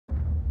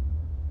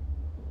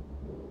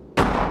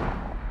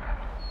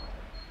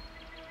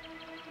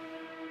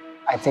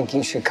I think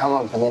you should come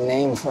up with a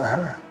name for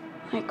her.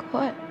 Like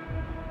what?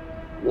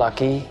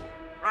 Lucky.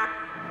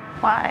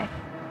 Why?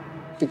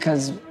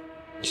 Because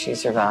she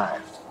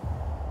survived.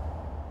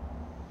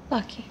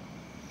 Lucky.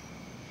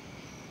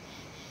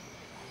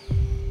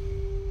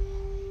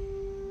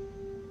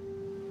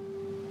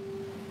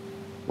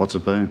 What's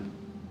it been?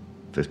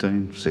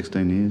 15,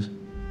 16 years?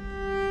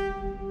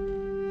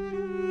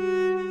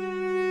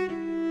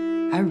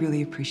 I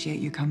really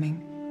appreciate you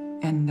coming.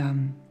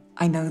 And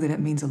I know that it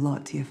means a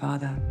lot to your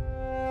father.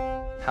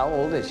 How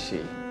old is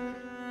she?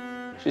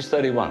 She's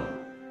 31.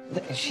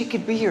 She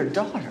could be your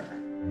daughter.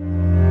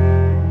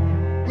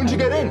 When'd you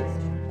get in?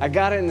 I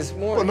got in this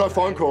morning. Well, no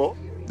phone call.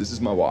 This is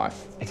my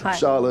wife. Hi.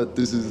 Charlotte,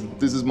 this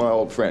is my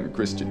old friend,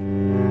 Christian.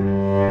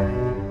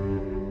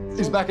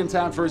 He's back in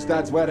town for his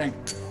dad's wedding.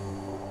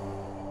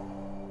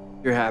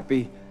 You're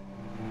happy?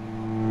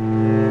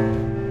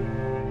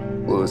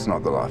 Well, it's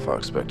not the life I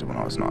expected when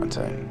I was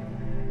 19,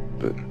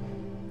 but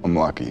I'm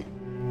lucky.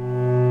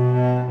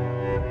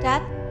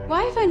 Dad,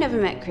 why have I never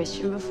met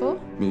Christian before?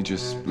 He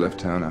just left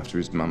town after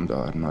his mum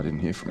died and I didn't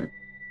hear from him.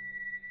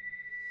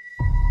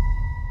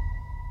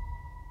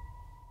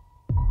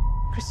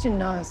 Christian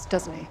knows,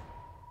 doesn't he? It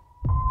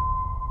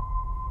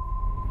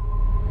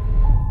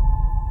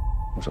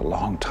was a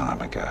long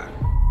time ago.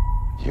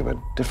 You were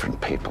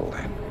different people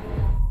then.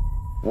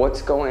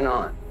 What's going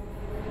on?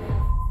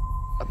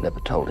 I've never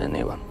told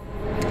anyone.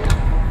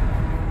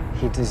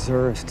 He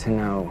deserves to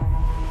know.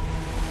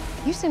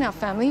 You've seen our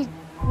family.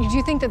 Do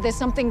you think that there's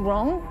something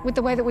wrong with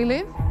the way that we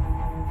live?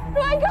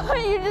 Why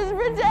can't you just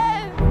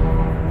pretend?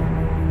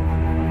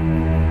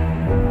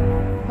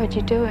 Why'd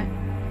you do it?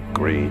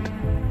 Greed,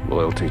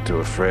 loyalty to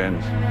a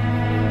friend.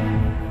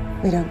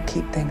 We don't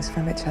keep things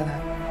from each other.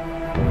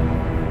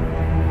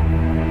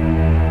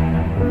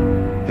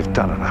 You've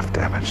done enough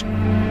damage.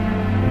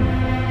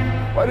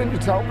 Why didn't you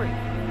tell me?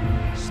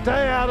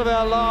 Stay out of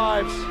our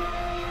lives.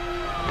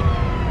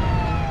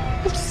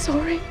 I'm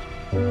sorry.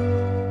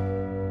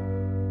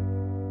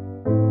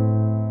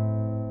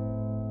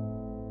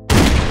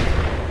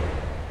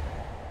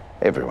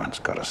 Everyone's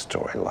got a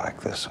story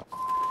like this.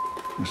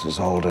 It's as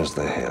old as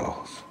the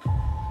hills.